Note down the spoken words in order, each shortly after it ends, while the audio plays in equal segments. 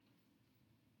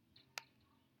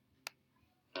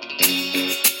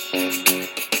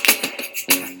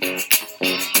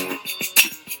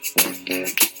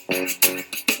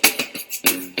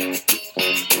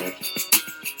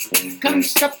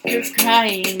you're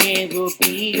crying, it will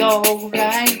be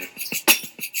alright.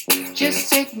 Just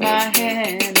take my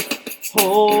hand,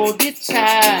 hold it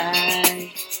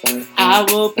tight. I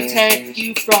will protect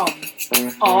you from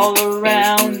all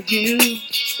around you.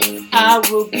 I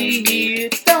will be here,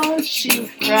 don't you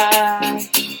cry.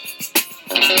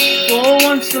 For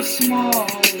one so small,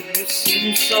 you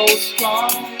seem so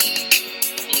strong.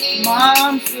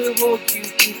 Moms will hold you,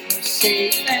 keep you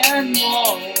safe and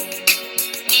warm.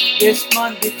 This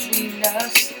bond between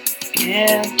us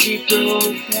can't be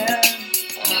broken.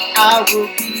 I will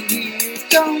be here,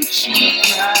 don't you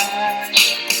cry.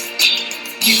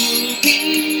 You'll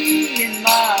be in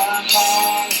my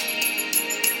heart.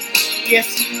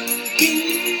 Yes, you'll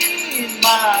be in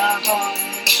my heart.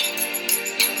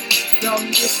 From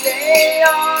this day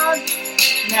on,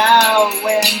 now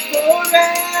and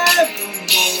forevermore.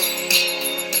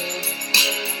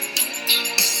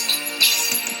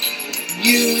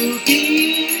 You'll be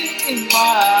in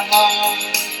my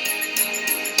heart.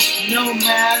 No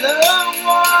matter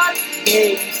what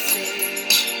they say,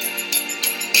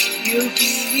 you'll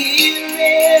be here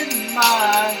in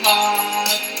my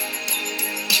heart,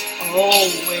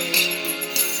 always.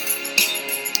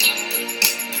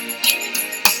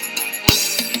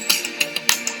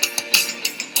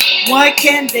 Why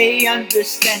can't they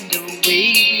understand the way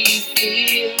we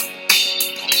feel?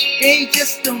 They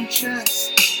just don't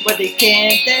trust what they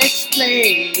can't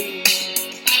explain.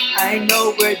 I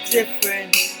know we're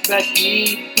different, but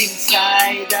deep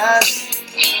inside us,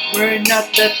 we're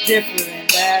not that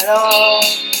different at all.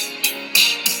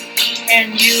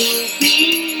 And you'll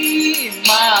be in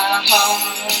my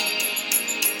heart.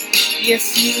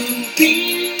 Yes, you'll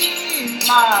be in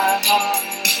my heart.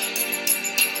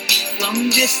 From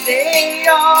this day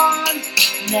on,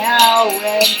 now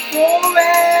and forevermore.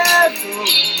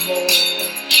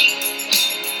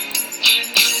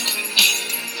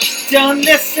 Don't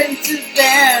listen to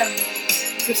them,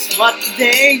 'cause what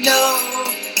they know,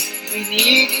 we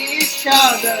need each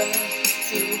other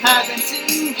to have and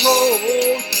to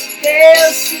hold.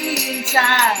 They'll see in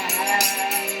time,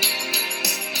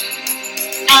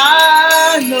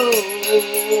 I know.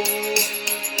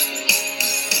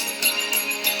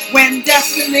 When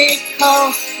destiny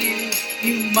calls you,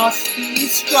 you must be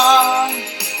strong.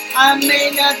 I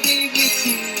may not be with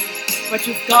you, but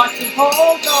you've got to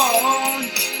hold on.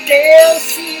 They'll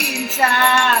see in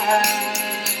time,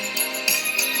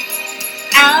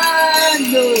 I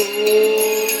know.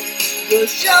 We'll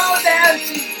show them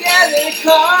together,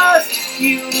 'cause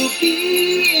you'll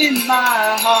be in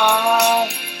my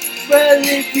heart. Well,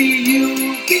 if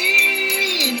you'll be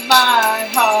in my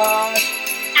heart,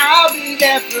 I'll be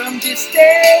there from this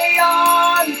day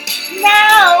on,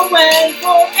 now and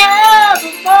forevermore.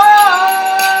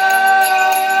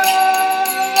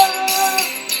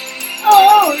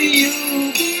 Oh,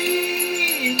 you'll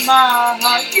be in my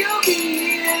heart, you'll be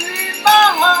here in my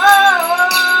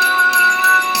heart.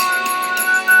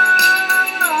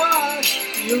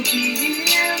 You'll be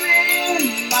here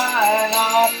in my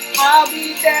heart, I'll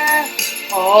be there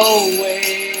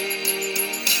always.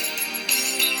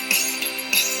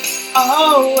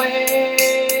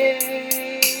 Always,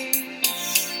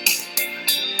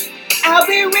 I'll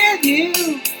be with you.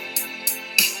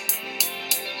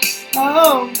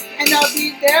 Oh, and I'll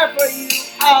be there for you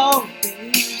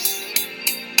always,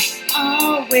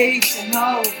 always and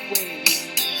always.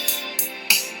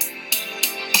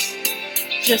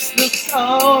 Just look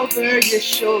over your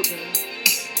shoulder.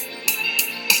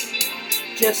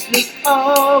 Just look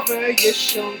over your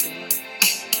shoulder.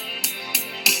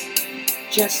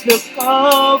 Just look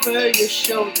over your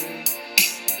shoulder.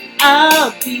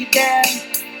 I'll be there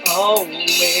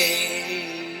always.